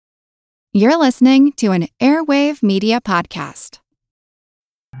You're listening to an Airwave Media Podcast.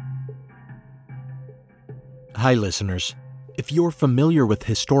 Hi, listeners. If you're familiar with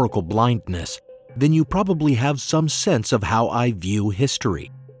historical blindness, then you probably have some sense of how I view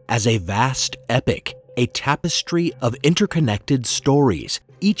history as a vast epic, a tapestry of interconnected stories,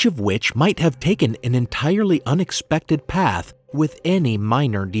 each of which might have taken an entirely unexpected path with any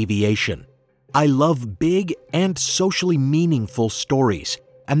minor deviation. I love big and socially meaningful stories,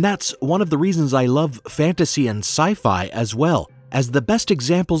 and that's one of the reasons I love fantasy and sci-fi as well, as the best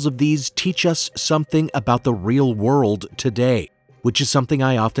examples of these teach us something about the real world today, which is something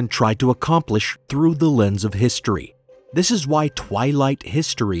I often try to accomplish through the lens of history. This is why Twilight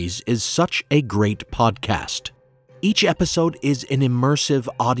Histories is such a great podcast. Each episode is an immersive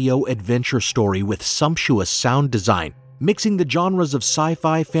audio adventure story with sumptuous sound design, mixing the genres of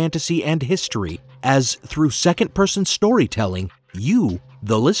sci-fi, fantasy, and history, as through second-person storytelling, you,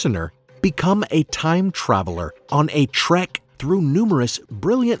 the listener, become a time traveler on a trek through numerous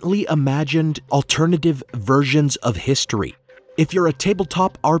brilliantly imagined alternative versions of history. If you're a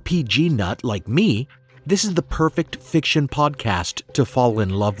tabletop RPG nut like me, this is the perfect fiction podcast to fall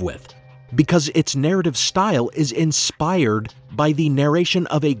in love with, because its narrative style is inspired by the narration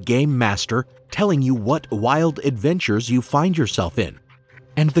of a game master telling you what wild adventures you find yourself in.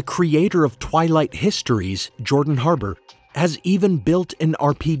 And the creator of Twilight Histories, Jordan Harbour, has even built an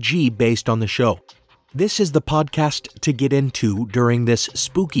RPG based on the show. This is the podcast to get into during this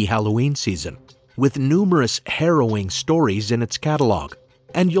spooky Halloween season, with numerous harrowing stories in its catalog,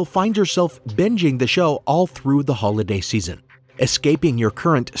 and you'll find yourself binging the show all through the holiday season, escaping your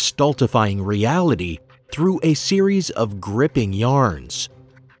current stultifying reality through a series of gripping yarns.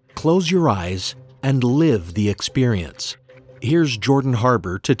 Close your eyes and live the experience. Here's Jordan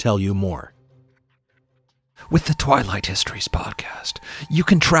Harbour to tell you more. With the Twilight Histories podcast, you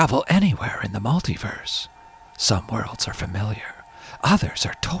can travel anywhere in the multiverse. Some worlds are familiar, others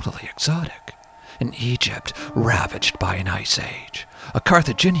are totally exotic. An Egypt ravaged by an ice age, a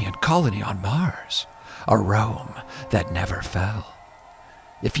Carthaginian colony on Mars, a Rome that never fell.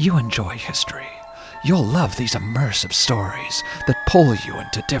 If you enjoy history, you'll love these immersive stories that pull you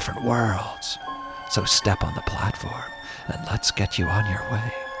into different worlds. So step on the platform and let's get you on your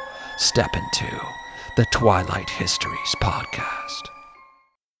way. Step into the Twilight Histories podcast.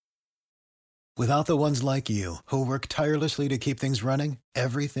 Without the ones like you, who work tirelessly to keep things running,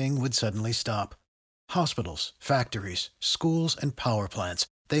 everything would suddenly stop. Hospitals, factories, schools, and power plants,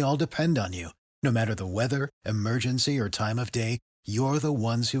 they all depend on you. No matter the weather, emergency, or time of day, you're the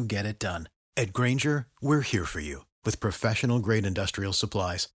ones who get it done. At Grainger, we're here for you with professional-grade industrial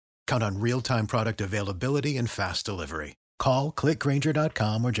supplies. Count on real-time product availability and fast delivery. Call, click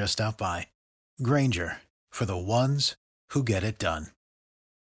Grainger.com, or just stop by. Grainger, for the ones who get it done.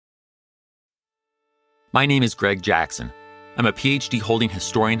 My name is Greg Jackson. I'm a PhD-holding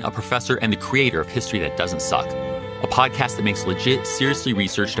historian, a professor, and the creator of History That Doesn't Suck, a podcast that makes legit, seriously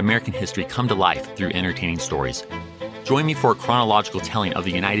researched American history come to life through entertaining stories. Join me for a chronological telling of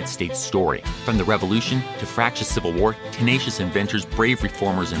the United States story, from the Revolution to fractious Civil War, tenacious inventors, brave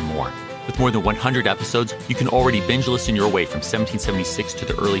reformers, and more. With more than 100 episodes, you can already binge listen your way from 1776 to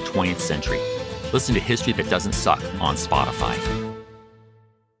the early 20th century. Listen to History That Doesn't Suck on Spotify.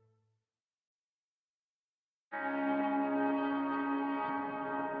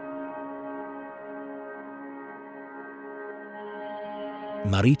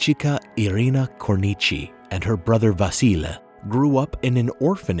 Marichka Irina Cornici and her brother Vasile grew up in an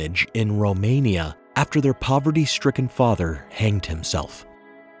orphanage in Romania after their poverty-stricken father hanged himself.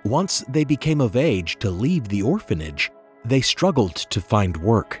 Once they became of age to leave the orphanage, they struggled to find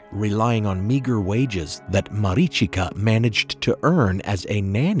work, relying on meager wages that Marichka managed to earn as a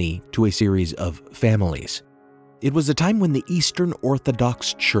nanny to a series of families. It was a time when the Eastern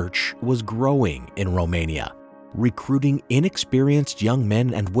Orthodox Church was growing in Romania, recruiting inexperienced young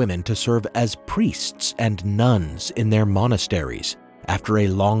men and women to serve as priests and nuns in their monasteries after a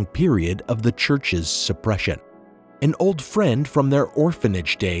long period of the church's suppression. An old friend from their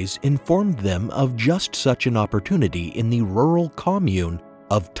orphanage days informed them of just such an opportunity in the rural commune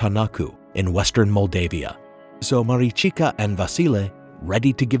of Tanacu in western Moldavia. So Marichka and Vasile,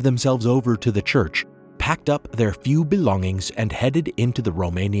 ready to give themselves over to the church, packed up their few belongings and headed into the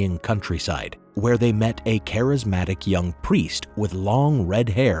Romanian countryside, where they met a charismatic young priest with long red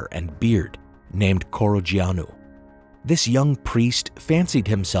hair and beard named Corogianu. This young priest fancied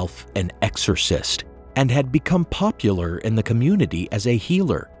himself an exorcist and had become popular in the community as a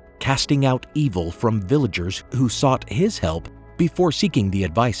healer, casting out evil from villagers who sought his help before seeking the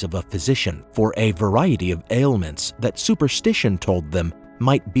advice of a physician for a variety of ailments that superstition told them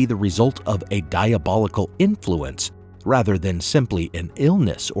might be the result of a diabolical influence rather than simply an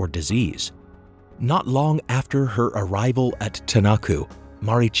illness or disease. Not long after her arrival at Tanaku,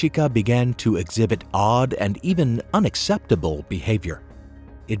 Marichika began to exhibit odd and even unacceptable behavior.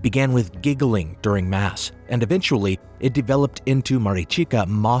 It began with giggling during Mass, and eventually it developed into Marichika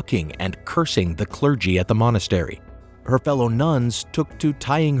mocking and cursing the clergy at the monastery. Her fellow nuns took to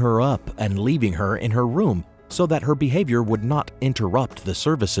tying her up and leaving her in her room so that her behavior would not interrupt the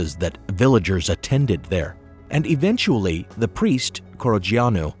services that villagers attended there. And eventually, the priest,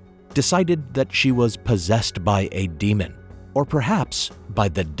 Korogianu, decided that she was possessed by a demon, or perhaps by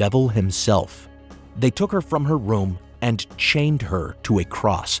the devil himself. They took her from her room and chained her to a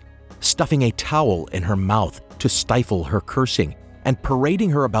cross, stuffing a towel in her mouth to stifle her cursing, and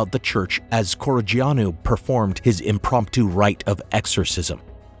parading her about the church as Korogianu performed his impromptu rite of exorcism.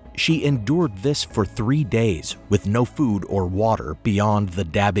 She endured this for 3 days with no food or water beyond the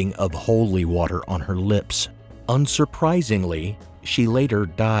dabbing of holy water on her lips. Unsurprisingly, she later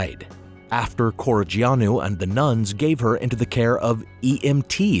died after Korogianu and the nuns gave her into the care of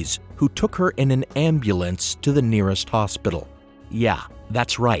EMTs who took her in an ambulance to the nearest hospital. Yeah,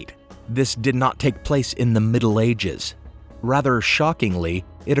 that's right. This did not take place in the Middle Ages. Rather shockingly,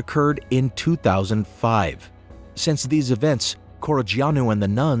 it occurred in 2005. Since these events, Korogianu and the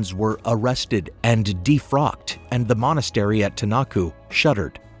nuns were arrested and defrocked, and the monastery at Tanaku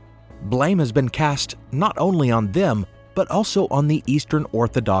shuttered. Blame has been cast not only on them, but also on the Eastern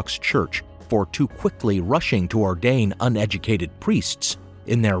Orthodox Church for too quickly rushing to ordain uneducated priests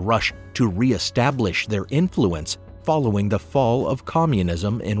in their rush to re-establish their influence following the fall of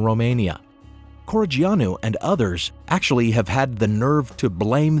communism in Romania. Korogianu and others actually have had the nerve to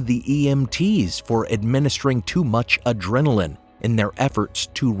blame the EMTs for administering too much adrenaline in their efforts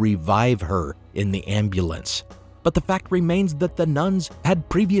to revive her in the ambulance. But the fact remains that the nuns had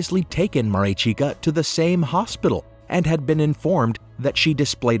previously taken Marichika to the same hospital and had been informed that she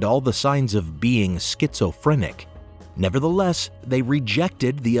displayed all the signs of being schizophrenic. Nevertheless, they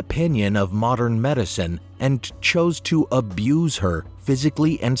rejected the opinion of modern medicine and chose to abuse her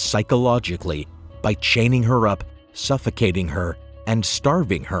physically and psychologically by chaining her up, suffocating her, and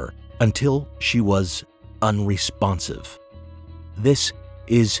starving her until she was unresponsive. This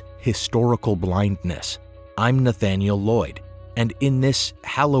is historical blindness. I'm Nathaniel Lloyd, and in this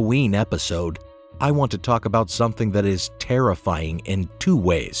Halloween episode, I want to talk about something that is terrifying in 2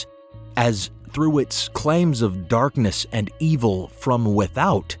 ways, as through its claims of darkness and evil from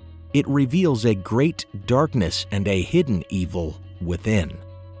without, it reveals a great darkness and a hidden evil within.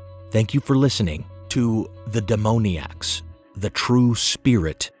 Thank you for listening to The Demoniacs, the true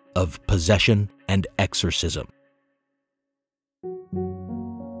spirit of possession and exorcism.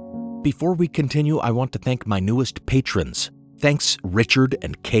 Before we continue, I want to thank my newest patrons. Thanks Richard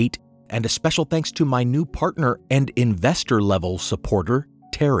and Kate, and a special thanks to my new partner and investor-level supporter,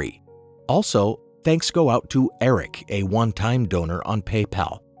 Terry. Also, thanks go out to Eric, a one-time donor on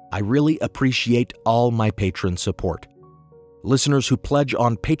PayPal. I really appreciate all my patron support. Listeners who pledge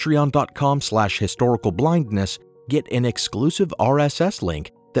on patreon.com/historicalblindness get an exclusive RSS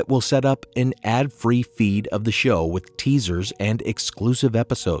link that will set up an ad-free feed of the show with teasers and exclusive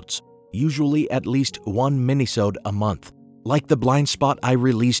episodes, usually at least 1 minisode a month, like the blind spot I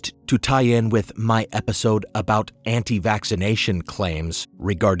released to tie in with my episode about anti-vaccination claims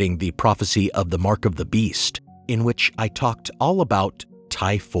regarding the prophecy of the Mark of the Beast, in which I talked all about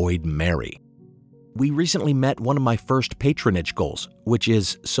Typhoid Mary. We recently met one of my first patronage goals, which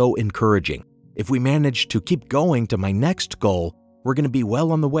is so encouraging. If we manage to keep going to my next goal, we're going to be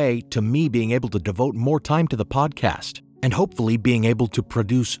well on the way to me being able to devote more time to the podcast and hopefully being able to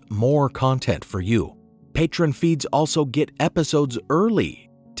produce more content for you. Patron feeds also get episodes early,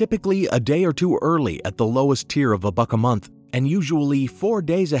 typically a day or 2 early at the lowest tier of $1 a month, and usually 4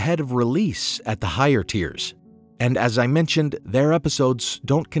 days ahead of release at the higher tiers. And as I mentioned, their episodes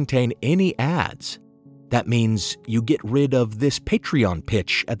don't contain any ads. That means you get rid of this Patreon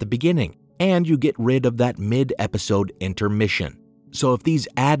pitch at the beginning, and you get rid of that mid-episode intermission. So if these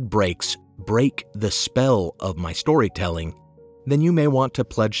ad breaks break the spell of my storytelling, then you may want to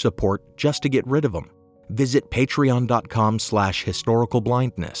pledge support just to get rid of them. Visit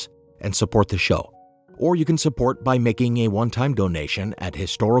patreon.com/historicalblindness and support the show. Or you can support by making a one-time donation at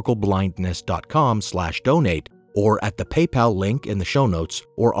historicalblindness.com/donate, or at the PayPal link in the show notes,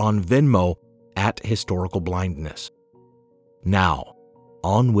 or on Venmo at historicalblindness. Now,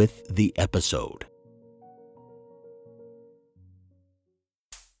 on with the episode.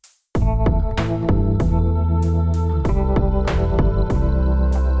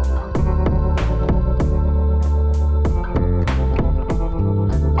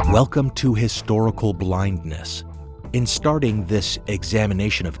 Welcome to Historical Blindness. In starting this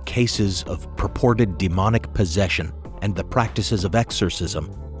examination of cases of purported demonic possession and the practices of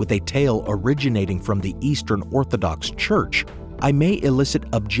exorcism, with a tale originating from the Eastern Orthodox Church, I may elicit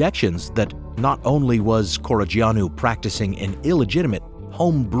objections that not only was Corigianu practicing an illegitimate,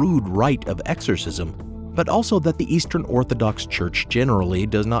 home-brewed rite of exorcism, but also that the Eastern Orthodox Church generally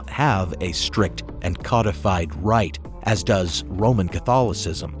does not have a strict and codified rite, as does Roman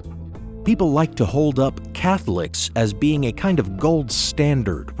Catholicism. People like to hold up Catholics as being a kind of gold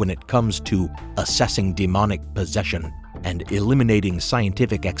standard when it comes to assessing demonic possession and eliminating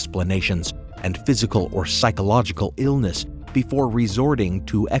scientific explanations and physical or psychological illness before resorting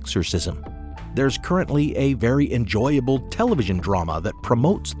to exorcism. There's currently a very enjoyable television drama that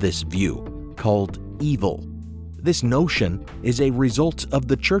promotes this view, called Evil. This notion is a result of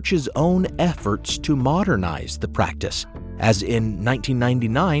the Church's own efforts to modernize the practice, as in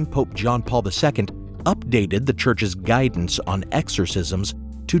 1999, Pope John Paul II updated the Church's guidance on exorcisms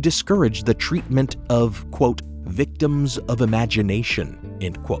to discourage the treatment of, quote, victims of imagination,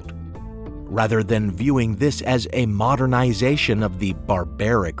 end quote. Rather than viewing this as a modernization of the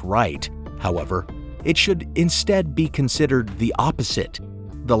barbaric rite, however, it should instead be considered the opposite.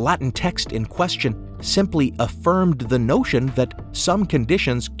 The Latin text in question simply affirmed the notion that some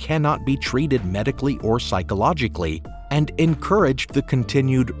conditions cannot be treated medically or psychologically, and encouraged the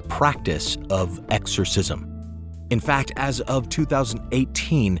continued practice of exorcism. In fact, as of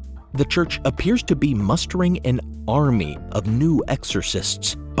 2018, the Church appears to be mustering an army of new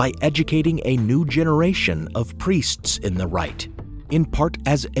exorcists by educating a new generation of priests in the rite, in part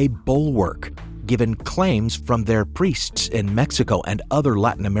as a bulwark, given claims from their priests in Mexico and other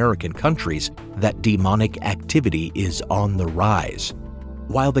Latin American countries that demonic activity is on the rise.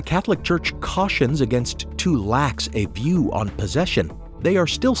 While the Catholic Church cautions against too lax a view on possession, they are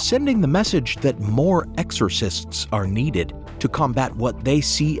still sending the message that more exorcists are needed to combat what they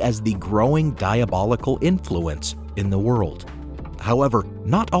see as the growing diabolical influence in the world. However,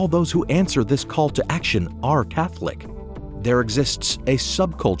 not all those who answer this call to action are Catholic. There exists a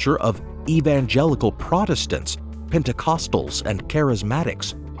subculture of evangelical Protestants, Pentecostals, and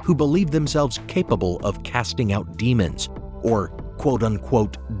Charismatics who believe themselves capable of casting out demons or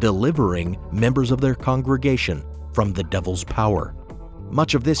quote-unquote delivering members of their congregation from the devil's power.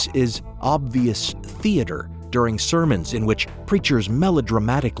 Much of this is obvious theater during sermons in which preachers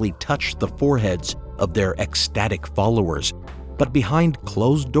melodramatically touch the foreheads of their ecstatic followers. But behind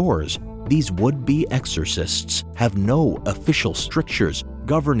closed doors, these would-be exorcists have no official strictures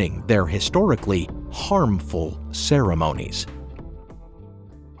governing their historically harmful ceremonies.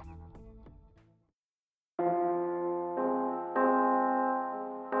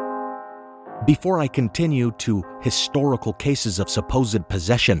 Before I continue to historical cases of supposed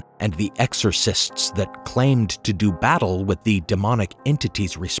possession and the exorcists that claimed to do battle with the demonic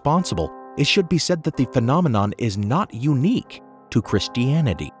entities responsible, it should be said that the phenomenon is not unique to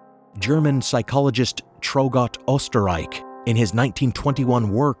Christianity. German psychologist Trogot Osterreich, in his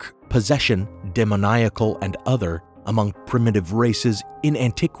 1921 work Possession, Demoniacal and Other Among Primitive Races in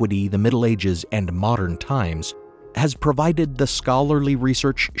Antiquity, the Middle Ages, and Modern Times, has provided the scholarly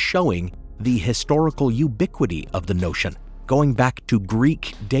research showing the historical ubiquity of the notion, going back to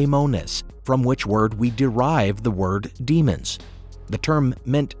Greek daimones, from which word we derive the word demons. The term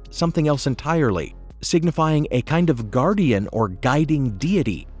meant something else entirely, signifying a kind of guardian or guiding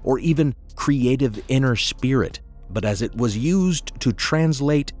deity, or even creative inner spirit. But as it was used to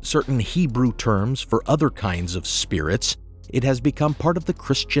translate certain Hebrew terms for other kinds of spirits, it has become part of the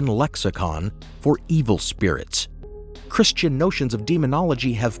Christian lexicon for evil spirits. Christian notions of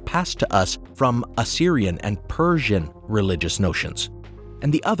demonology have passed to us from Assyrian and Persian religious notions.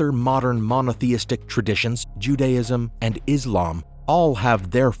 And the other modern monotheistic traditions, Judaism and Islam, all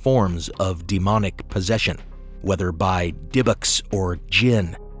have their forms of demonic possession, whether by dybbuk or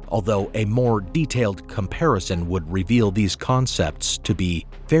jinn, although a more detailed comparison would reveal these concepts to be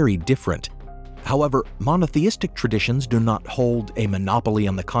very different. However, monotheistic traditions do not hold a monopoly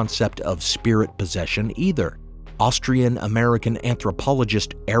on the concept of spirit possession either. Austrian-American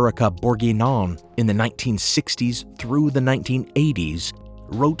anthropologist Erika Bourguignon in the 1960s through the 1980s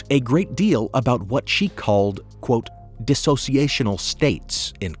wrote a great deal about what she called, quote, dissociational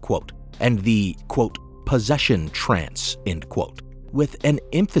states, end quote, and the, quote, possession trance, end quote, with an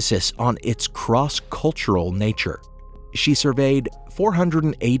emphasis on its cross-cultural nature. She surveyed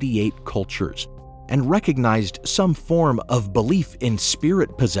 488 cultures and recognized some form of belief in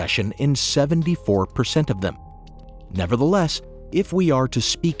spirit possession in 74% of them. Nevertheless, If we are to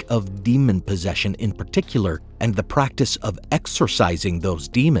speak of demon possession in particular and the practice of exorcising those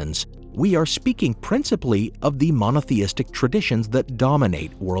demons, we are speaking principally of the monotheistic traditions that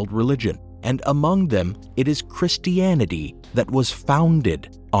dominate world religion, and among them it is Christianity that was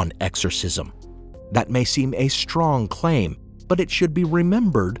founded on exorcism. That may seem a strong claim, but it should be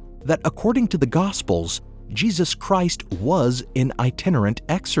remembered that according to the Gospels, Jesus Christ was an itinerant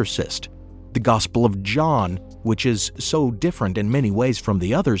exorcist. The Gospel of John, which is so different in many ways from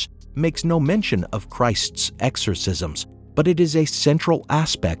the others, makes no mention of Christ's exorcisms, but it is a central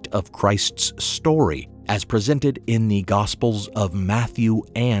aspect of Christ's story, as presented in the Gospels of Matthew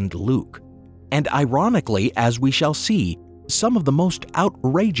and Luke. And ironically, as we shall see, some of the most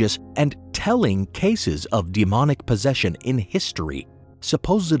outrageous and telling cases of demonic possession in history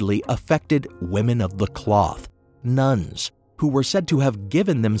supposedly affected women of the cloth, nuns, who were said to have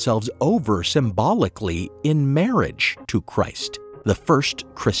given themselves over symbolically in marriage to Christ, the first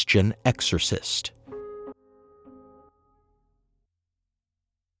Christian exorcist.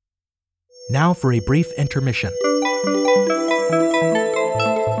 Now for a brief intermission.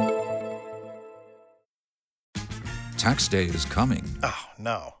 Tax day is coming. Oh,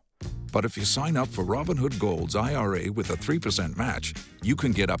 no. But if you sign up for Robinhood Gold's IRA with a 3% match, you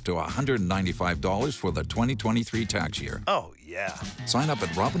can get up to $195 for the 2023 tax year. Oh, yeah. Sign up at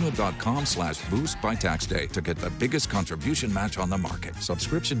Robinhood.com/boost by tax day to get the biggest contribution match on the market.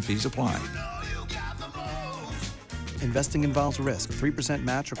 Subscription fees apply. Investing involves risk. 3%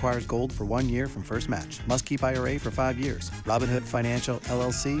 match requires gold for 1 year from first match. Must keep IRA for 5 years. Robinhood Financial,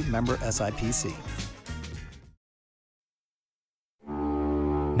 LLC, member SIPC.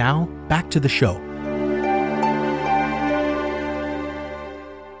 Now, back to the show.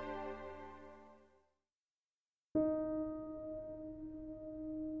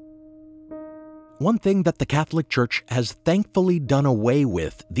 One thing that the Catholic Church has thankfully done away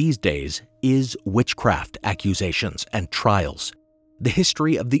with these days is witchcraft accusations and trials. The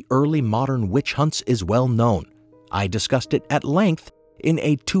history of the early modern witch hunts is well known. I discussed it at length in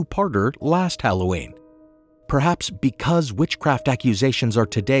a 2-parter last Halloween. Perhaps because witchcraft accusations are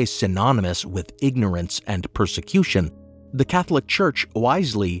today synonymous with ignorance and persecution, the Catholic Church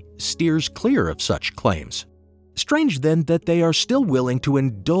wisely steers clear of such claims. Strange then that they are still willing to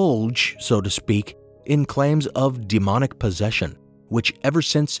indulge, so to speak, in claims of demonic possession, which ever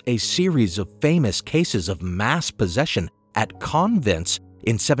since a series of famous cases of mass possession at convents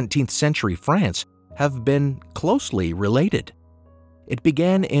in 17th century France have been closely related. It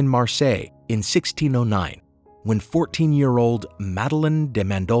began in Marseille in 1609, when 14-year-old Madeleine de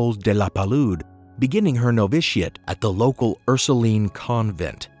Mandolle de la Palude, beginning her novitiate at the local Ursuline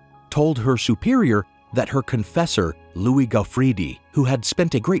convent, told her superior that her confessor, Louis Gaufridi, who had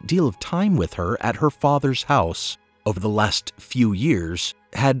spent a great deal of time with her at her father's house over the last few years,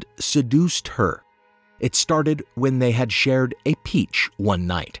 had seduced her. It started when they had shared a peach one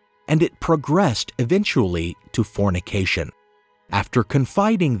night, and it progressed eventually to fornication. After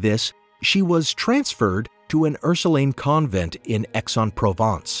confiding this, she was transferred to an Ursuline convent in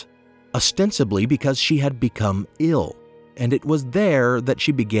Aix-en-Provence, ostensibly because she had become ill, and it was there that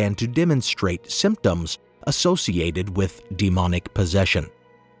she began to demonstrate symptoms associated with demonic possession.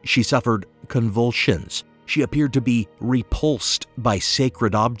 She suffered convulsions, she appeared to be repulsed by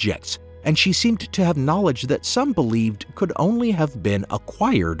sacred objects, and she seemed to have knowledge that some believed could only have been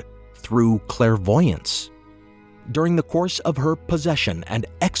acquired through clairvoyance. During the course of her possession and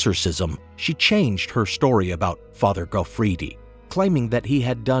exorcism, she changed her story about Father Gaufridi, claiming that he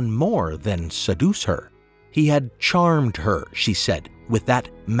had done more than seduce her. He had charmed her, she said, with that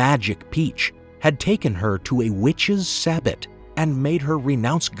magic peach, had taken her to a witch's sabbat, and made her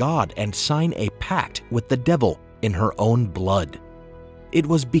renounce God and sign a pact with the devil in her own blood. It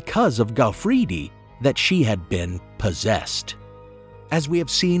was because of Gaufridi that she had been possessed. As we have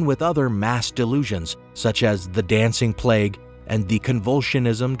seen with other mass delusions, such as the dancing plague and the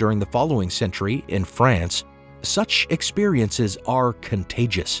convulsionism during the following century in France, such experiences are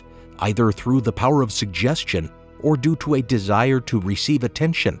contagious, either through the power of suggestion or due to a desire to receive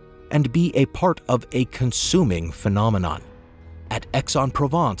attention and be a part of a consuming phenomenon. At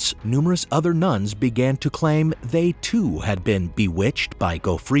Aix-en-Provence, numerous other nuns began to claim they too had been bewitched by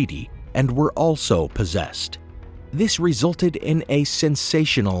Gaufridi and were also possessed. This resulted in a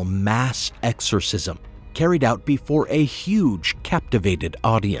sensational mass exorcism carried out before a huge, captivated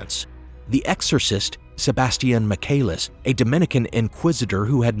audience. The exorcist, Sebastian Michaelis, a Dominican inquisitor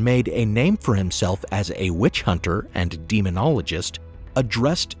who had made a name for himself as a witch hunter and demonologist,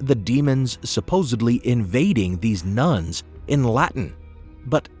 addressed the demons supposedly invading these nuns in Latin.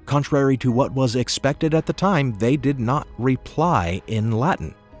 But contrary to what was expected at the time, they did not reply in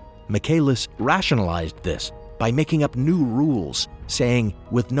Latin. Michaelis rationalized this by making up new rules, saying,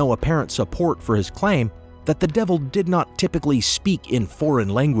 with no apparent support for his claim, that the devil did not typically speak in foreign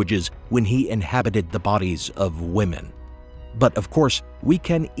languages when he inhabited the bodies of women. But of course, we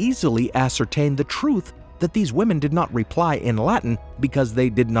can easily ascertain the truth that these women did not reply in Latin because they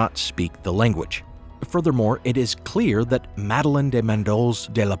did not speak the language. Furthermore, it is clear that Madeleine de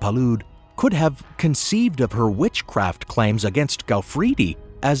Mandoles de la Palude could have conceived of her witchcraft claims against Gaufridi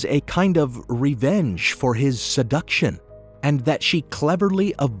as a kind of revenge for his seduction, and that she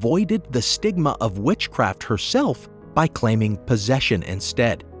cleverly avoided the stigma of witchcraft herself by claiming possession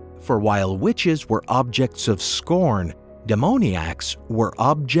instead. For while witches were objects of scorn, demoniacs were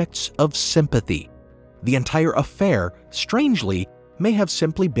objects of sympathy. The entire affair, strangely, may have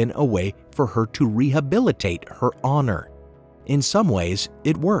simply been a way for her to rehabilitate her honor. In some ways,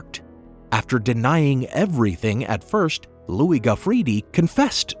 it worked. After denying everything at first, Louis Gaufridi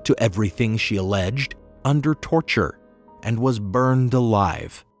confessed to everything she alleged under torture and was burned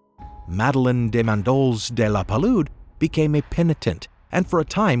alive. Madeleine de Mandoles de la Palude became a penitent and for a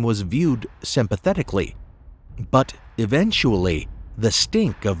time was viewed sympathetically. But eventually, the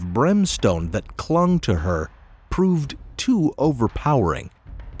stink of brimstone that clung to her proved too overpowering,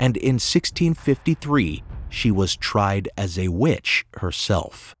 and in 1653 she was tried as a witch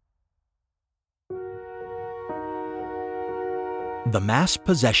herself. The mass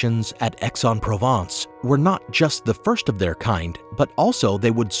possessions at Aix-en-Provence were not just the first of their kind, but also they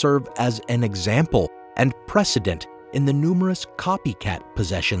would serve as an example and precedent in the numerous copycat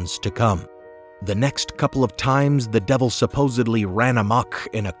possessions to come. The next couple of times the devil supposedly ran amok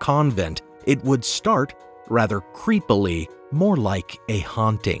in a convent, it would start, rather creepily, more like a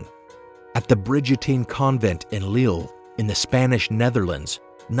haunting. At the Brigittine convent in Lille, in the Spanish Netherlands,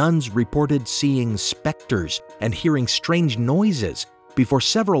 nuns reported seeing specters and hearing strange noises before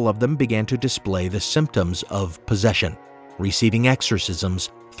several of them began to display the symptoms of possession, receiving exorcisms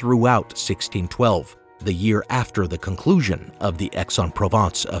throughout 1612, the year after the conclusion of the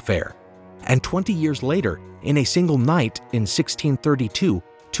Aix-en-Provence affair. And 20 years later, in a single night in 1632,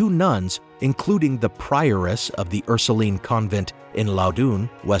 2 nuns, including the prioress of the Ursuline convent in Laudun,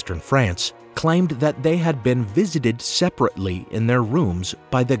 western France, claimed that they had been visited separately in their rooms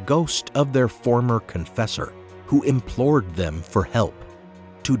by the ghost of their former confessor, who implored them for help.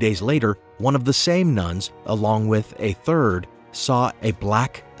 2 days later, one of the same nuns, along with a third, saw a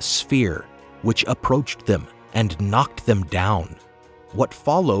black sphere which approached them and knocked them down. What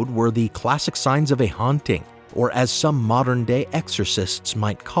followed were the classic signs of a haunting, or as some modern-day exorcists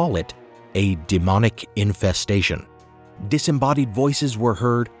might call it, a demonic infestation. Disembodied voices were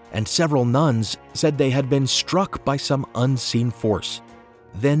heard, and several nuns said they had been struck by some unseen force.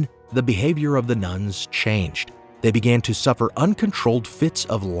 Then the behavior of the nuns changed. They began to suffer uncontrolled fits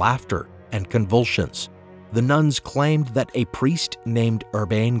of laughter and convulsions. The nuns claimed that a priest named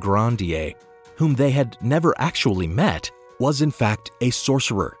Urbain Grandier, whom they had never actually met, was in fact a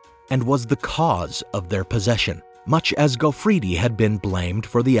sorcerer and was the cause of their possession, much as Gaufridi had been blamed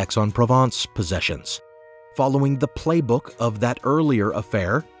for the Aix-en-Provence possessions. Following the playbook of that earlier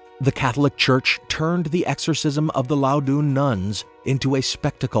affair, the Catholic Church turned the exorcism of the Laudun nuns into a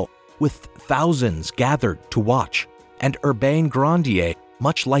spectacle, with thousands gathered to watch, and Urbain Grandier,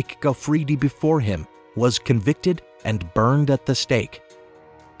 much like Gaufridi before him, was convicted and burned at the stake.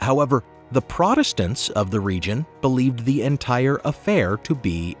 However, the Protestants of the region believed the entire affair to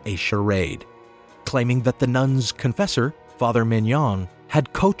be a charade, claiming that the nuns' confessor, Father Mignon,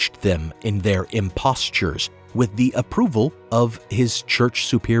 had coached them in their impostures with the approval of his church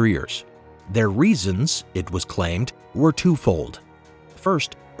superiors. Their reasons, it was claimed, were twofold.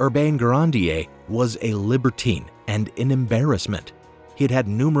 First, Urbain Grandier was a libertine and an embarrassment. He had had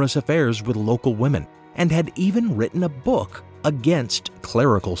numerous affairs with local women and had even written a book against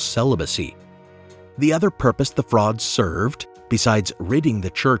clerical celibacy. The other purpose the frauds served, besides ridding the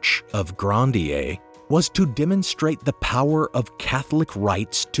church of Grandier, was to demonstrate the power of Catholic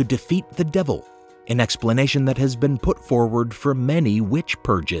rites to defeat the devil, an explanation that has been put forward for many witch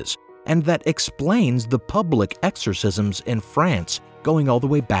purges, and that explains the public exorcisms in France going all the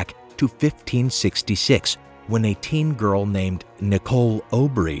way back to 1566, when a teen girl named Nicole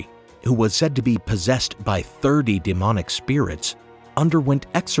Aubry, who was said to be possessed by 30 demonic spirits, underwent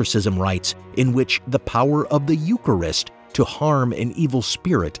exorcism rites in which the power of the Eucharist to harm an evil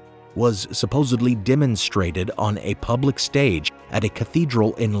spirit was supposedly demonstrated on a public stage at a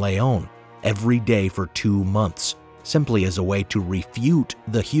cathedral in Lyon every day for 2 months, simply as a way to refute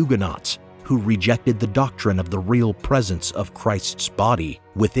the Huguenots, who who rejected the doctrine of the real presence of Christ's body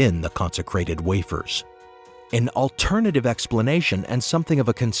within the consecrated wafers. An alternative explanation and something of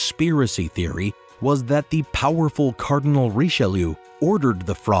a conspiracy theory was that the powerful Cardinal Richelieu ordered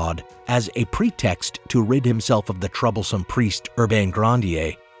the fraud as a pretext to rid himself of the troublesome priest Urbain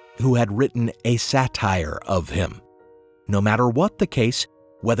Grandier, who had written a satire of him. No matter what the case,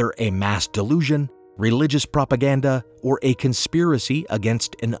 whether a mass delusion, religious propaganda, or a conspiracy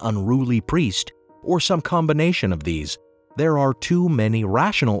against an unruly priest, or some combination of these, there are too many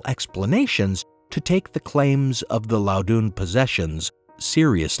rational explanations to take the claims of the Laudun possessions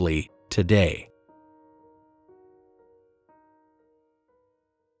seriously today.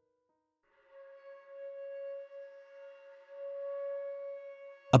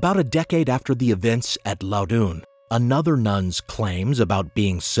 About a decade after the events at Laudun, another nun's claims about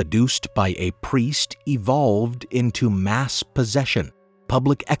being seduced by a priest evolved into mass possession,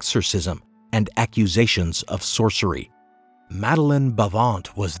 public exorcism, and accusations of sorcery. Madeleine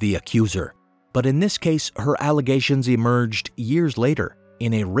Bavant was the accuser, but in this case her allegations emerged years later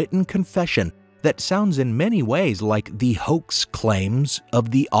in a written confession that sounds in many ways like the hoax claims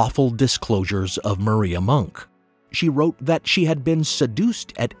of the awful disclosures of Maria Monk. She wrote that she had been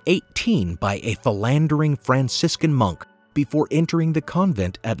seduced at 18 by a philandering Franciscan monk before entering the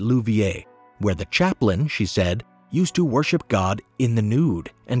convent at Louviers, where the chaplain, she said, used to worship God in the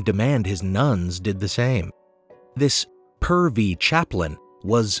nude and demand his nuns did the same. This pervy chaplain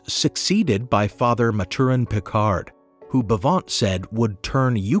was succeeded by Father Mathurin Picard, who Bavant said would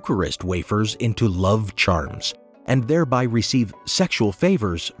turn Eucharist wafers into love charms and thereby receive sexual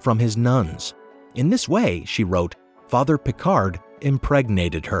favors from his nuns. In this way, she wrote, Father Picard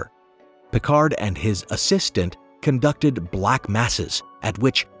impregnated her. Picard and his assistant conducted black masses at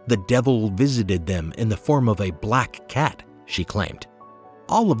which the devil visited them in the form of a black cat, she claimed.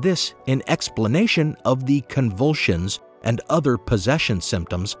 All of this in explanation of the convulsions and other possession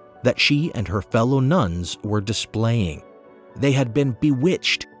symptoms that she and her fellow nuns were displaying. They had been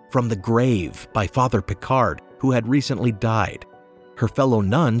bewitched from the grave by Father Picard, who had recently died. Her fellow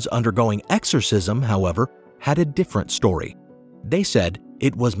nuns undergoing exorcism, however, had a different story. They said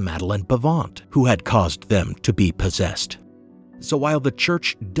it was Madeleine Bavant who had caused them to be possessed. So while the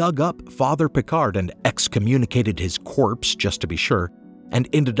church dug up Father Picard and excommunicated his corpse, just to be sure, and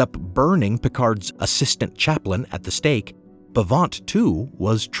ended up burning Picard's assistant chaplain at the stake, Bavant too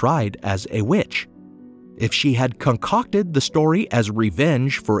was tried as a witch. If she had concocted the story as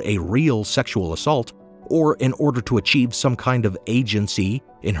revenge for a real sexual assault, or in order to achieve some kind of agency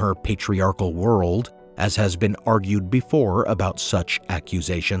in her patriarchal world, as has been argued before about such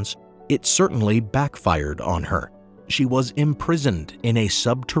accusations, it certainly backfired on her. She was imprisoned in a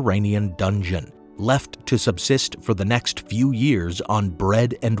subterranean dungeon, left to subsist for the next few years on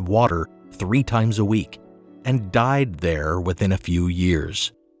bread and water 3 times a week, and died there within a few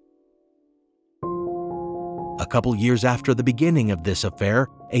years. A couple years after the beginning of this affair,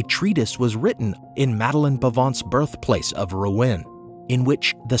 a treatise was written in Madeleine Bavant's birthplace of Rouen, in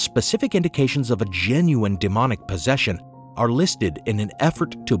which the specific indications of a genuine demonic possession are listed in an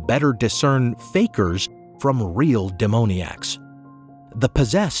effort to better discern fakers from real demoniacs. The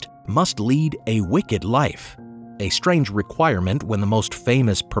possessed must lead a wicked life, a strange requirement when the most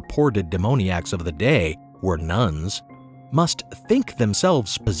famous purported demoniacs of the day were nuns, must think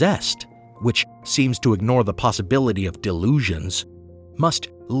themselves possessed, which seems to ignore the possibility of delusions, must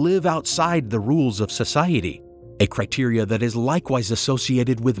live outside the rules of society, a criteria that is likewise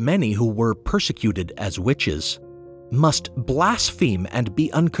associated with many who were persecuted as witches, must blaspheme and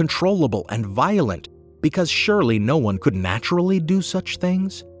be uncontrollable and violent, because surely no one could naturally do such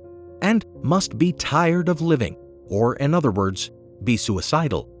things, and must be tired of living, or in other words, be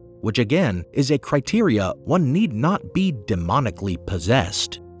suicidal, which again is a criteria one need not be demonically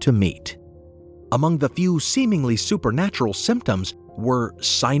possessed to meet. Among the few seemingly supernatural symptoms were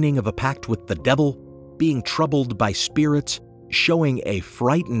signing of a pact with the devil, being troubled by spirits, showing a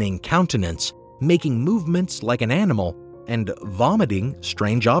frightening countenance, making movements like an animal, and vomiting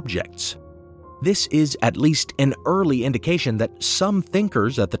strange objects. This is at least an early indication that some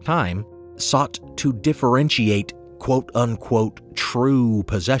thinkers at the time sought to differentiate quote-unquote true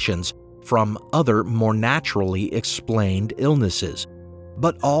possessions from other more naturally explained illnesses.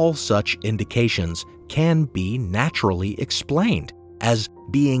 But all such indications can be naturally explained as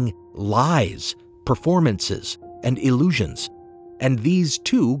being lies, performances, and illusions, and these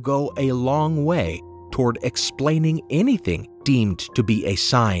too go a long way toward explaining anything deemed to be a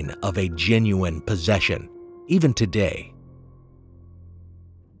sign of a genuine possession, even today.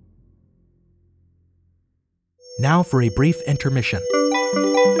 Now for a brief intermission.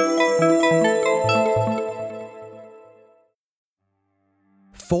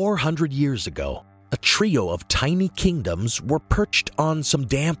 "400 years ago, a trio of tiny kingdoms were perched on some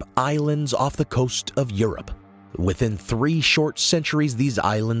damp islands off the coast of Europe. Within 3 short centuries, these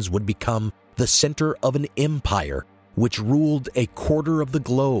islands would become the center of an empire which ruled a quarter of the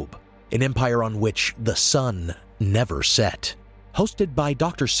globe, an empire on which the sun never set." Hosted by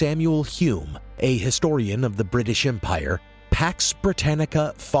Dr. Samuel Hume, a historian of the British Empire, Pax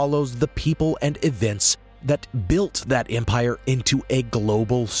Britannica follows the people and events that built that empire into a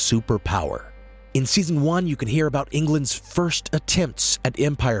global superpower. In Season 1, you can hear about England's first attempts at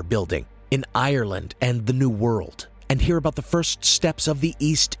empire building in Ireland and the New World, and hear about the first steps of the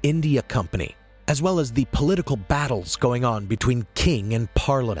East India Company, as well as the political battles going on between king and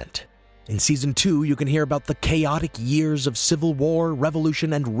parliament. In Season 2, you can hear about the chaotic years of civil war,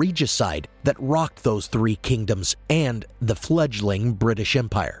 revolution, and regicide that rocked those 3 kingdoms and the fledgling British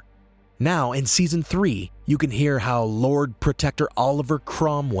Empire. Now, in Season 3, you can hear how Lord Protector Oliver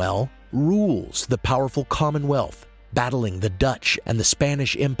Cromwell rules the powerful Commonwealth, battling the Dutch and the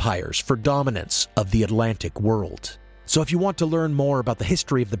Spanish empires for dominance of the Atlantic world. So if you want to learn more about the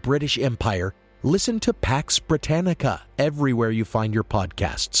history of the British Empire, listen to Pax Britannica everywhere you find your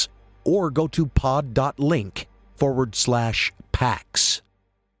podcasts, or go to pod.link/Pax.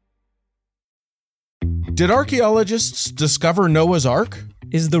 Did archaeologists discover Noah's Ark?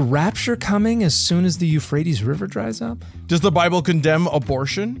 Is the rapture coming as soon as the Euphrates River dries up? Does the Bible condemn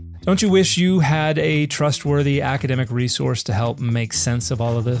abortion? Don't you wish you had a trustworthy academic resource to help make sense of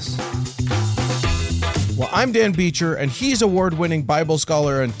all of this? Well, I'm Dan Beecher, and he's award-winning Bible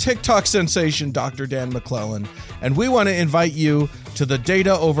scholar and TikTok sensation Dr. Dan McClellan, and we want to invite you to the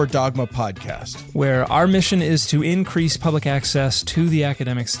Data Over Dogma podcast, where our mission is to increase public access to the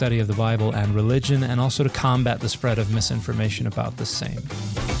academic study of the Bible and religion, and also to combat the spread of misinformation about the same.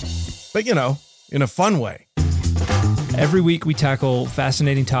 But, in a fun way. Every week we tackle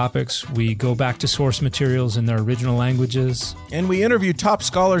fascinating topics, we go back to source materials in their original languages, and we interview top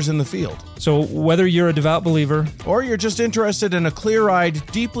scholars in the field. So whether you're a devout believer, or you're just interested in a clear-eyed,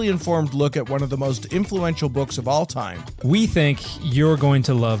 deeply informed look at one of the most influential books of all time, we think you're going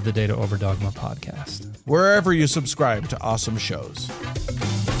to love the Data Over Dogma podcast, wherever you subscribe to awesome shows.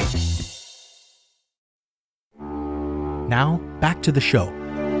 Now, back to the show.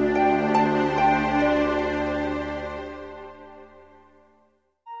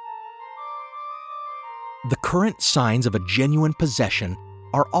 The current signs of a genuine possession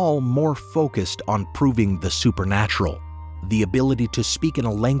are all more focused on proving the supernatural, the ability to speak in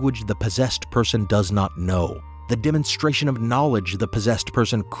a language the possessed person does not know, the demonstration of knowledge the possessed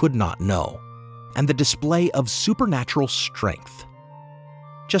person could not know, and the display of supernatural strength.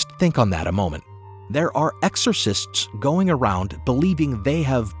 Just think on that a moment. There are exorcists going around believing they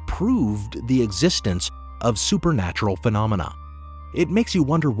have proved the existence of supernatural phenomena. It makes you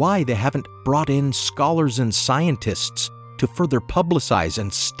wonder why they haven't brought in scholars and scientists to further publicize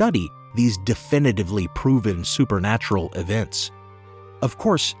and study these definitively proven supernatural events. Of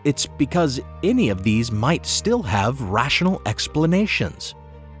course, it's because any of these might still have rational explanations.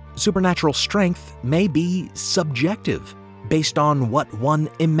 Supernatural strength may be subjective, based on what one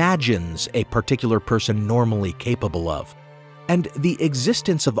imagines a particular person normally capable of. And the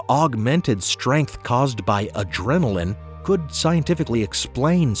existence of augmented strength caused by adrenaline could scientifically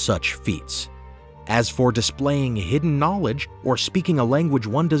explain such feats. As for displaying hidden knowledge or speaking a language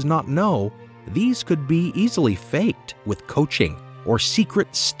one does not know, these could be easily faked with coaching or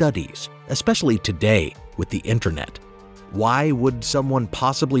secret studies, especially today with the internet. Why would someone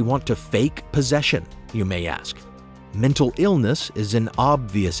possibly want to fake possession, you may ask? Mental illness is an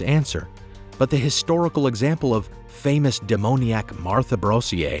obvious answer, but the historical example of famous demoniac Martha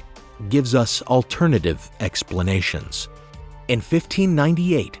Brossier gives us alternative explanations. In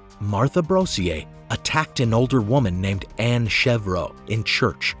 1598, Martha Brossier attacked an older woman named Anne Chevreau in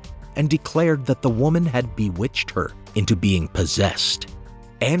church and declared that the woman had bewitched her into being possessed.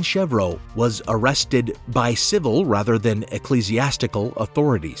 Anne Chevreau was arrested by civil rather than ecclesiastical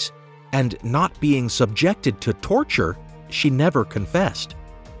authorities, and not being subjected to torture, she never confessed.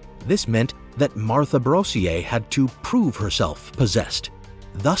 This meant that Martha Brossier had to prove herself possessed.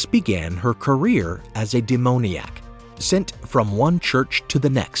 Thus began her career as a demoniac, sent from one church to the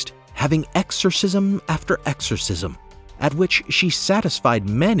next, having exorcism after exorcism, at which she satisfied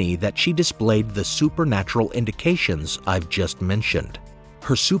many that she displayed the supernatural indications I've just mentioned.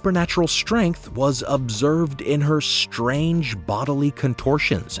 Her supernatural strength was observed in her strange bodily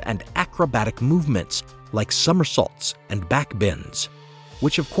contortions and acrobatic movements like somersaults and backbends.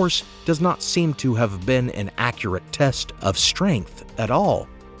 which of course does not seem to have been an accurate test of strength at all,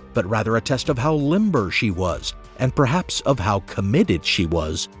 but rather a test of how limber she was, and perhaps of how committed she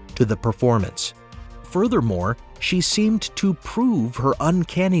was to the performance. Furthermore, she seemed to prove her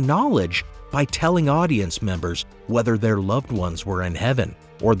uncanny knowledge by telling audience members whether their loved ones were in heaven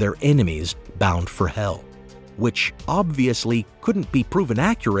or their enemies bound for hell, which obviously couldn't be proven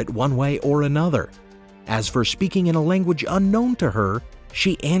accurate one way or another. As for speaking in a language unknown to her,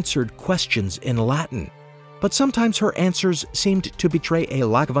 she answered questions in Latin, but sometimes her answers seemed to betray a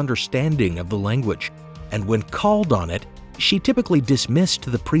lack of understanding of the language, and when called on it, she typically dismissed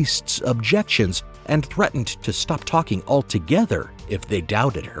the priest's objections and threatened to stop talking altogether if they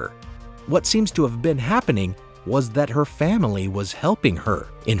doubted her. What seems to have been happening was that her family was helping her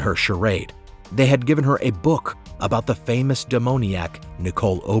in her charade. They had given her a book about the famous demoniac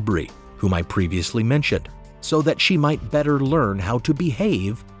Nicole Aubry, whom I previously mentioned, so that she might better learn how to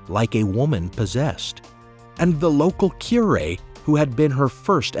behave like a woman possessed. And the local curé, who had been her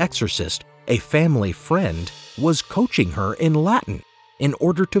first exorcist, a family friend, was coaching her in Latin in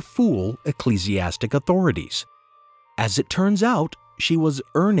order to fool ecclesiastic authorities. As it turns out, she was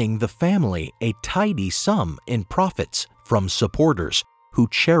earning the family a tidy sum in profits from supporters who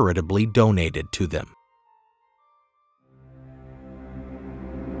charitably donated to them.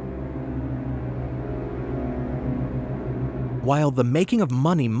 While the making of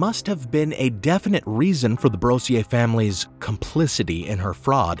money must have been a definite reason for the Brossier family's complicity in her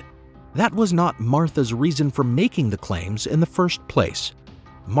fraud, that was not Martha's reason for making the claims in the first place.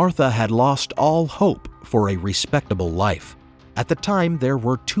 Martha had lost all hope for a respectable life. At the time, there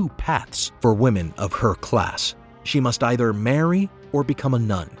were two paths for women of her class. She must either marry or become a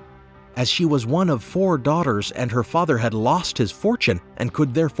nun. As she was one of 4 daughters and her father had lost his fortune and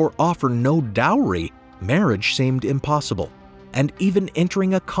could therefore offer no dowry, marriage seemed impossible. And even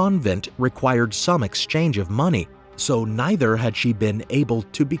entering a convent required some exchange of money, so neither had she been able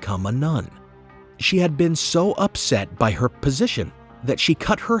to become a nun. She had been so upset by her position that she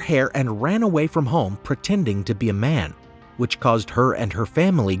cut her hair and ran away from home pretending to be a man, which caused her and her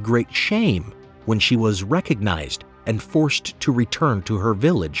family great shame when she was recognized and forced to return to her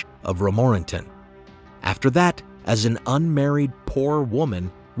village of Romorantin. After that, as an unmarried poor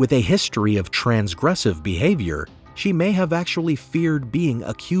woman with a history of transgressive behavior, she may have actually feared being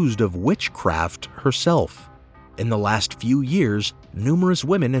accused of witchcraft herself. In the last few years, numerous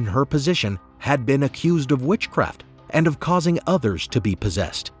women in her position had been accused of witchcraft and of causing others to be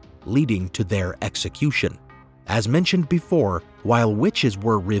possessed, leading to their execution. As mentioned before, while witches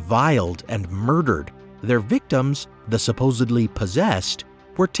were reviled and murdered, their victims, the supposedly possessed,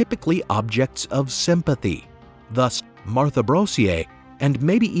 were typically objects of sympathy. Thus, Martha Brossier, and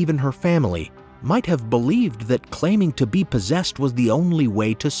maybe even her family, might have believed that claiming to be possessed was the only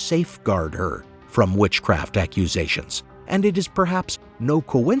way to safeguard her from witchcraft accusations, and it is perhaps no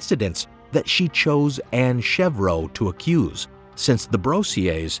coincidence that she chose Anne Chevreau to accuse, since the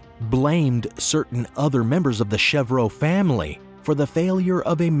Brossiers blamed certain other members of the Chevreau family for the failure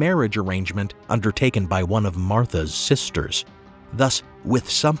of a marriage arrangement undertaken by one of Martha's sisters. Thus, with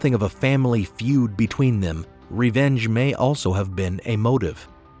something of a family feud between them, revenge may also have been a motive.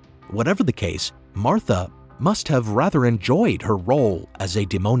 Whatever the case, Martha must have rather enjoyed her role as a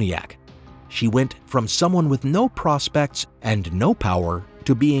demoniac. She went from someone with no prospects and no power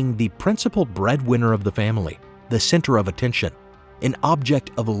to being the principal breadwinner of the family, the center of attention, an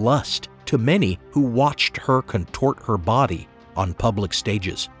object of lust to many who watched her contort her body on public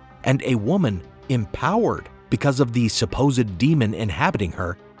stages, and a woman empowered because of the supposed demon inhabiting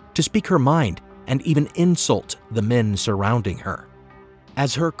her to speak her mind and even insult the men surrounding her.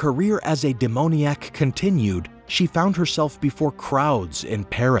 As her career as a demoniac continued, she found herself before crowds in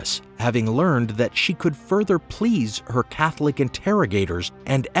Paris, having learned that she could further please her Catholic interrogators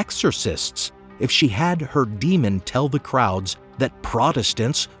and exorcists if she had her demon tell the crowds that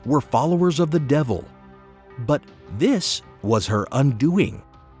Protestants were followers of the devil. But this was her undoing.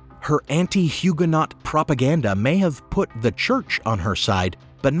 Her anti-Huguenot propaganda may have put the church on her side,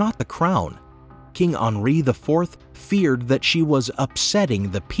 but not the crown. King Henri IV feared that she was upsetting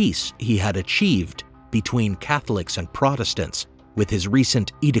the peace he had achieved between Catholics and Protestants with his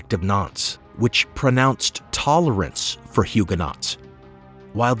recent Edict of Nantes, which pronounced tolerance for Huguenots.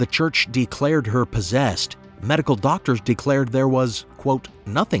 While the church declared her possessed, medical doctors declared there was, quote,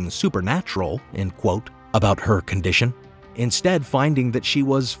 nothing supernatural, end quote, about her condition, instead finding that she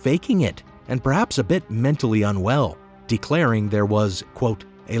was faking it and perhaps a bit mentally unwell, declaring there was, quote,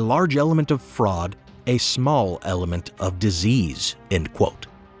 a large element of fraud, a small element of disease, end quote.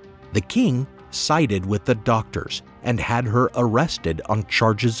 The king sided with the doctors, and had her arrested on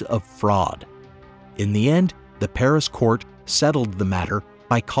charges of fraud. In the end, the Paris court settled the matter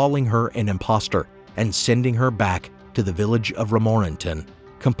by calling her an impostor and sending her back to the village of Romorantin,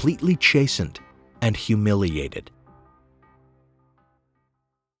 completely chastened and humiliated.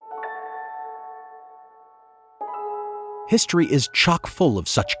 History is chock full of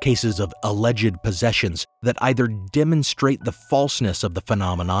such cases of alleged possessions that either demonstrate the falseness of the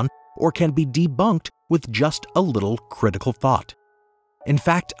phenomenon or can be debunked with just a little critical thought. In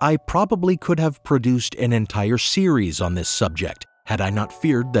fact, I probably could have produced an entire series on this subject had I not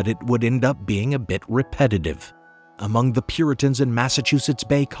feared that it would end up being a bit repetitive. Among the Puritans in Massachusetts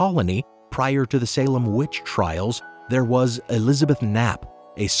Bay Colony, prior to the Salem witch trials, there was Elizabeth Knapp,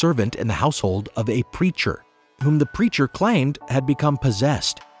 a servant in the household of a preacher, whom the preacher claimed had become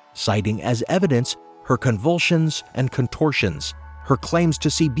possessed, citing as evidence her convulsions and contortions, her claims to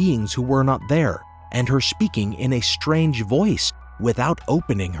see beings who were not there, and her speaking in a strange voice without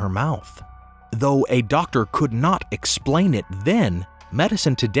opening her mouth. Though a doctor could not explain it then,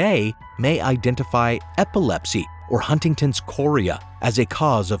 medicine today may identify epilepsy or Huntington's chorea as a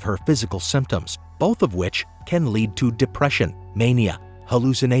cause of her physical symptoms, both of which can lead to depression, mania,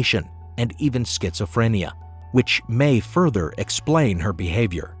 hallucination, and even schizophrenia, which may further explain her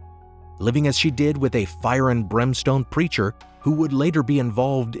behavior. Living as she did with a fire and brimstone preacher who would later be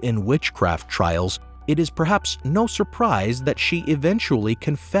involved in witchcraft trials, it is perhaps no surprise that she eventually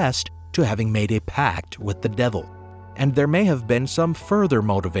confessed to having made a pact with the devil. And there may have been some further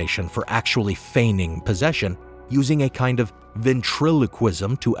motivation for actually feigning possession, using a kind of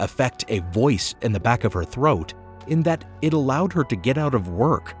ventriloquism to affect a voice in the back of her throat, in that it allowed her to get out of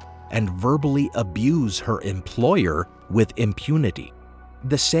work and verbally abuse her employer with impunity.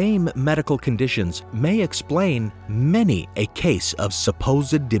 The same medical conditions may explain many a case of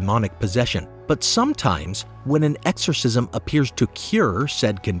supposed demonic possession, but sometimes when an exorcism appears to cure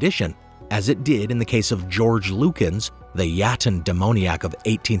said condition, as it did in the case of George Lukens, the Yatton demoniac of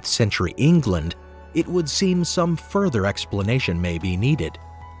 18th century England, it would seem some further explanation may be needed.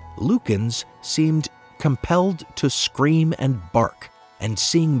 Lukens seemed compelled to scream and bark and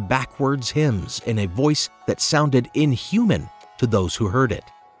sing backwards hymns in a voice that sounded inhuman to those who heard it.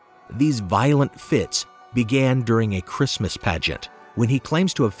 These violent fits began during a Christmas pageant, when he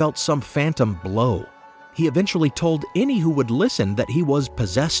claims to have felt some phantom blow. He eventually told any who would listen that he was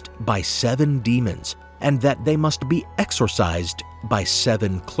possessed by 7 demons, and that they must be exorcised by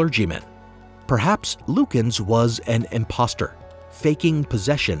 7 clergymen. Perhaps Lukens was an impostor, faking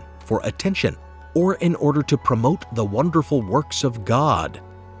possession for attention, or in order to promote the wonderful works of God.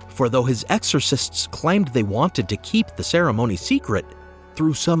 For though his exorcists claimed they wanted to keep the ceremony secret,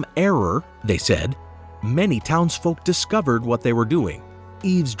 through some error, they said, many townsfolk discovered what they were doing,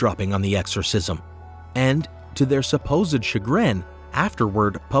 eavesdropping on the exorcism, and, to their supposed chagrin,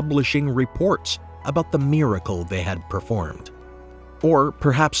 afterward publishing reports about the miracle they had performed. Or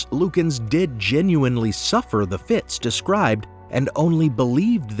perhaps Lukens did genuinely suffer the fits described and only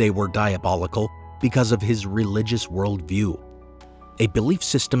believed they were diabolical because of his religious worldview, a belief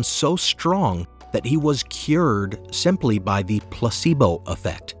system so strong that he was cured simply by the placebo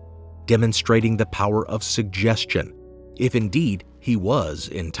effect, demonstrating the power of suggestion, if indeed he was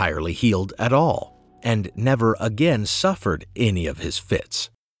entirely healed at all, and never again suffered any of his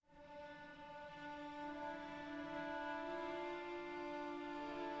fits.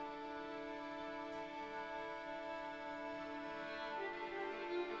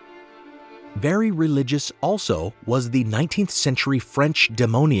 Very religious also was the 19th century French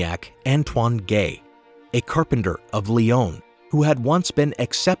demoniac Antoine Gay, a carpenter of Lyon, who had once been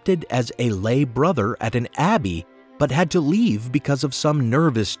accepted as a lay brother at an abbey, but had to leave because of some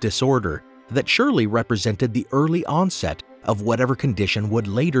nervous disorder that surely represented the early onset of whatever condition would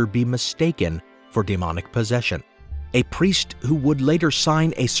later be mistaken for demonic possession. A priest who would later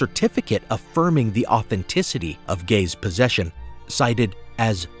sign a certificate affirming the authenticity of Gay's possession, cited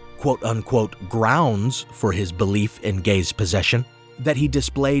as quote-unquote grounds for his belief in Gay's possession, that he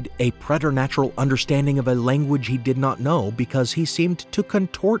displayed a preternatural understanding of a language he did not know because he seemed to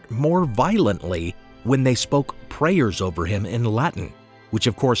contort more violently when they spoke prayers over him in Latin, which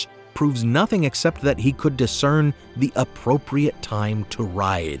of course proves nothing except that he could discern the appropriate time to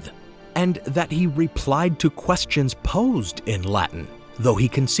writhe, and that he replied to questions posed in Latin, though he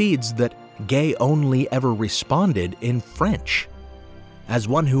concedes that Gay only ever responded in French. As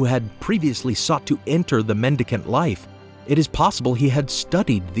one who had previously sought to enter the mendicant life, it is possible he had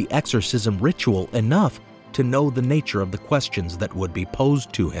studied the exorcism ritual enough to know the nature of the questions that would be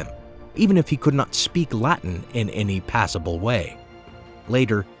posed to him, even if he could not speak Latin in any passable way.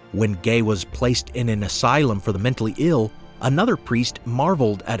 Later, When Gay was placed in an asylum for the mentally ill, another priest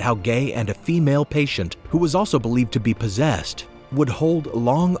marveled at how Gay and a female patient, who was also believed to be possessed, would hold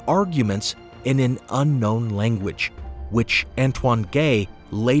long arguments in an unknown language, which Antoine Gay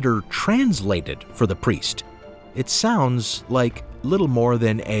later translated for the priest. It sounds like little more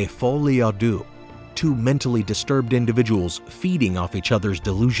than a folie à deux, two mentally disturbed individuals feeding off each other's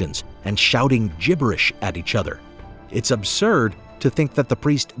delusions and shouting gibberish at each other. It's absurd to think that the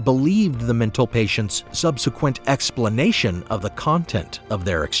priest believed the mental patient's subsequent explanation of the content of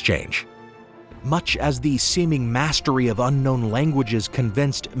their exchange. Much as the seeming mastery of unknown languages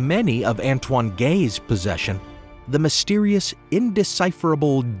convinced many of Antoine Gay's possession, the mysterious,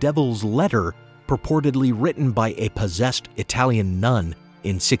 indecipherable devil's letter, purportedly written by a possessed Italian nun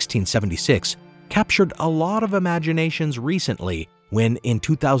in 1676, captured a lot of imaginations recently when, in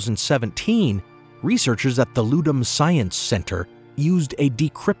 2017, researchers at the Ludum Science Center used a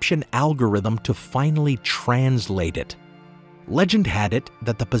decryption algorithm to finally translate it. Legend had it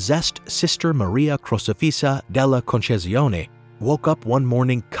that the possessed Sister Maria Crocifissa della Concezione woke up one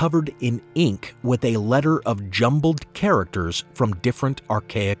morning covered in ink with a letter of jumbled characters from different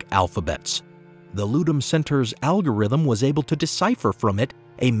archaic alphabets. The Ludum Center's algorithm was able to decipher from it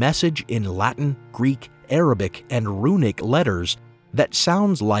a message in Latin, Greek, Arabic, and runic letters that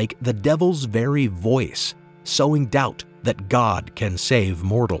sounds like the devil's very voice, sowing doubt that God can save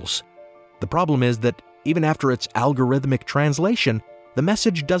mortals. The problem is that even after its algorithmic translation, the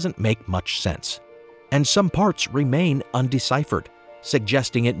message doesn't make much sense, and some parts remain undeciphered,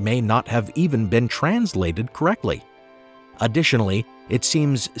 suggesting it may not have even been translated correctly. Additionally, it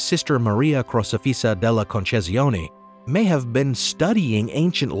seems Sister Maria Crocifissa della Concezione may have been studying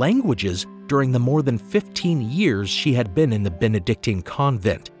ancient languages during the more than 15 years she had been in the Benedictine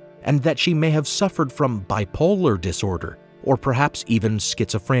convent, and that she may have suffered from bipolar disorder or perhaps even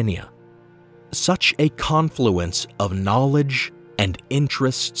schizophrenia. Such a confluence of knowledge and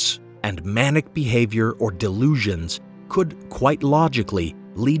interests and manic behavior or delusions could quite logically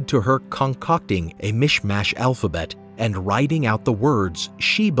lead to her concocting a mishmash alphabet and writing out the words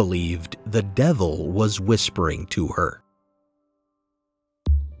she believed the devil was whispering to her.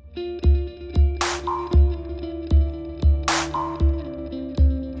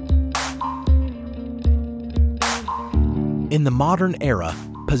 In the modern era,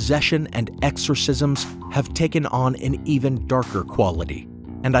 possession and exorcisms have taken on an even darker quality,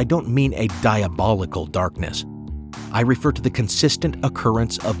 and I don't mean a diabolical darkness. I refer to the consistent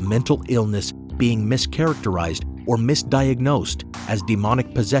occurrence of mental illness being mischaracterized or misdiagnosed as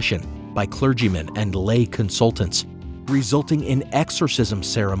demonic possession by clergymen and lay consultants, resulting in exorcism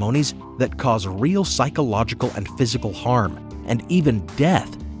ceremonies that cause real psychological and physical harm, and even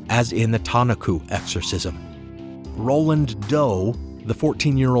death, as in the Tanaku exorcism. Roland Doe, the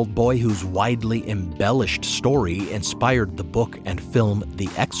 14-year-old boy whose widely embellished story inspired the book and film The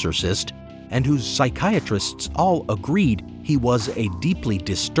Exorcist, and whose psychiatrists all agreed he was a deeply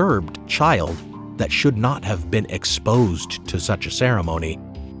disturbed child that should not have been exposed to such a ceremony,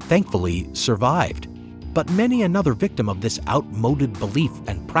 thankfully survived. But many another victim of this outmoded belief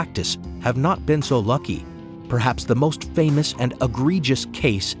and practice have not been so lucky. Perhaps the most famous and egregious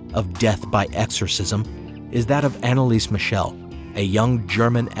case of death by exorcism is that of Anneliese Michel, a young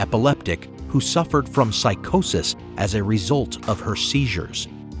German epileptic who suffered from psychosis as a result of her seizures.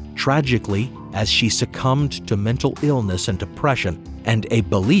 Tragically, as she succumbed to mental illness and depression and a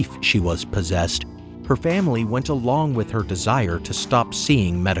belief she was possessed, her family went along with her desire to stop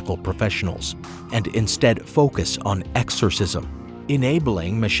seeing medical professionals and instead focus on exorcism,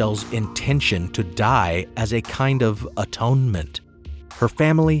 enabling Michelle's intention to die as a kind of atonement. Her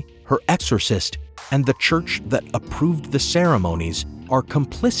family, her exorcist, and the church that approved the ceremonies are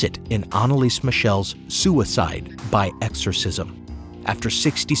complicit in Anneliese Michel's suicide by exorcism. After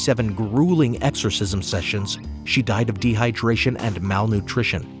 67 grueling exorcism sessions, she died of dehydration and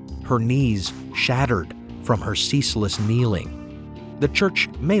malnutrition, her knees shattered from her ceaseless kneeling. The church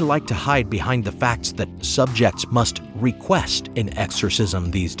may like to hide behind the facts that subjects must request an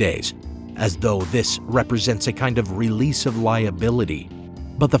exorcism these days, as though this represents a kind of release of liability.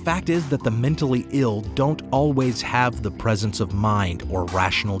 But the fact is that the mentally ill don't always have the presence of mind or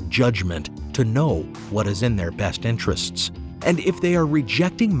rational judgment to know what is in their best interests. And if they are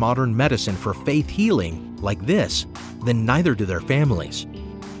rejecting modern medicine for faith healing like this, then neither do their families.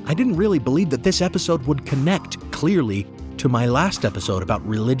 I didn't really believe that this episode would connect clearly to my last episode about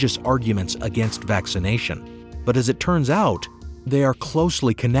religious arguments against vaccination. But as it turns out, they are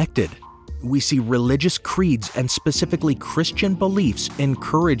closely connected. We see religious creeds and specifically Christian beliefs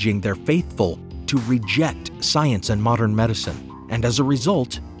encouraging their faithful to reject science and modern medicine. And as a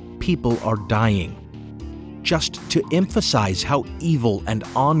result, people are dying. Just to emphasize how evil and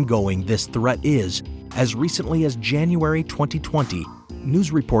ongoing this threat is, as recently as January 2020,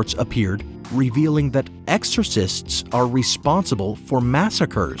 news reports appeared revealing that exorcists are responsible for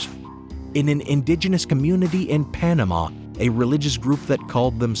massacres. In an indigenous community in Panama, a religious group that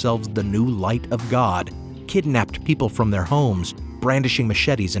called themselves the New Light of God kidnapped people from their homes, brandishing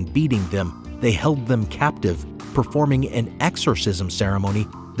machetes and beating them. They held them captive, performing an exorcism ceremony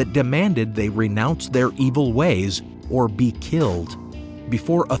that demanded they renounce their evil ways or be killed.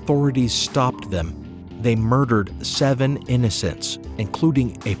 Before authorities stopped them, they murdered 7 innocents,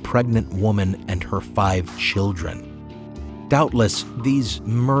 including a pregnant woman and her 5 children. Doubtless, these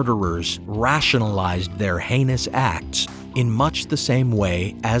murderers rationalized their heinous acts in much the same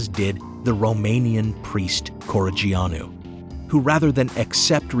way as did the Romanian priest Corigianu, who rather than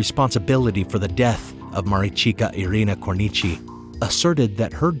accept responsibility for the death of Maricica Irina Cornici, asserted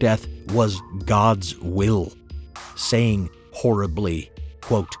that her death was God's will, saying horribly,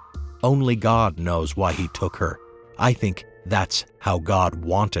 quote, "Only God knows why he took her. I think that's how God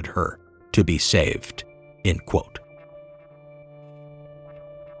wanted her to be saved," end quote.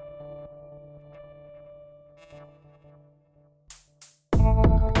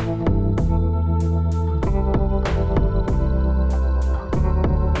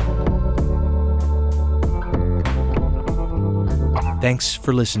 Thanks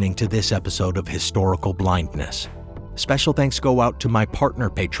for listening to this episode of Historical Blindness. Special thanks go out to my partner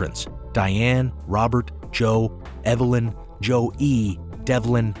patrons, Diane, Robert, Joe, Evelyn, Joe E.,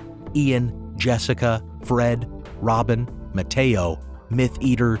 Devlin, Ian, Jessica, Fred, Robin, Mateo, Myth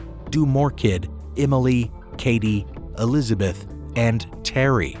Eater, Do More Kid, Emily, Katie, Elizabeth, and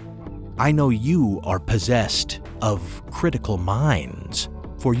Terry. I know you are possessed of critical minds,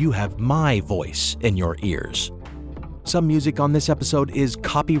 for you have my voice in your ears. Some music on this episode is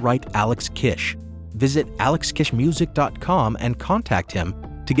copyright Alex Kish. Visit alexkishmusic.com and contact him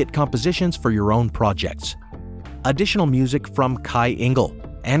to get compositions for your own projects. Additional music from Kai Engel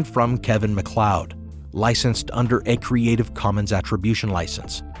and from Kevin MacLeod, licensed under a Creative Commons Attribution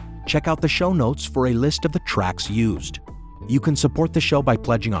license. Check out the show notes for a list of the tracks used. You can support the show by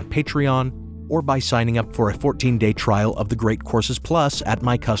pledging on Patreon or by signing up for a 14-day trial of the Great Courses Plus at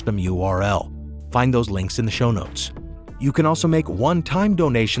my custom URL. Find those links in the show notes. You can also make one-time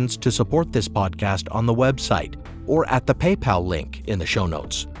donations to support this podcast on the website or at the PayPal link in the show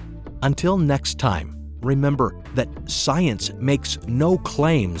notes. Until next time, remember that science makes no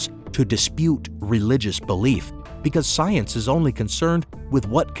claims to dispute religious belief because science is only concerned with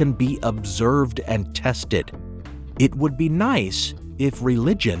what can be observed and tested. It would be nice if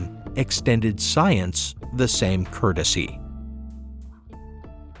religion extended science the same courtesy.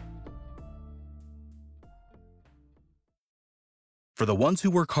 For the ones who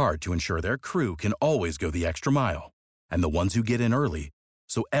work hard to ensure their crew can always go the extra mile, and the ones who get in early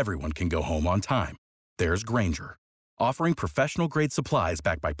so everyone can go home on time, there's Grainger, offering professional-grade supplies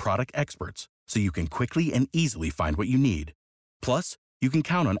backed by product experts so you can quickly and easily find what you need. Plus, you can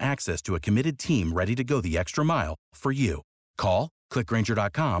count on access to a committed team ready to go the extra mile for you. Call, click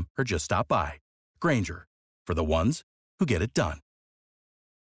Grainger.com, or just stop by. Grainger, for the ones who get it done.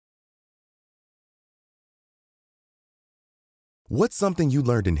 What's something you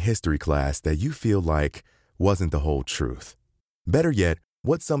learned in history class that you feel like wasn't the whole truth? Better yet,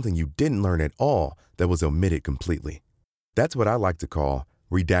 what's something you didn't learn at all that was omitted completely? That's what I like to call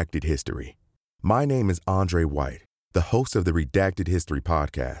redacted history. My name is Andre White, the host of the Redacted History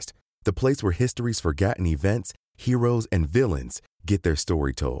Podcast, the place where history's forgotten events, heroes, and villains get their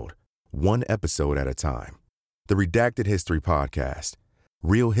story told, one episode at a time. The Redacted History Podcast.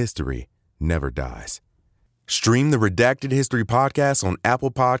 Real history never dies. Stream the Redacted History Podcast on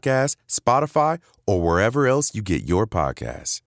Apple Podcasts, Spotify, or wherever else you get your podcasts.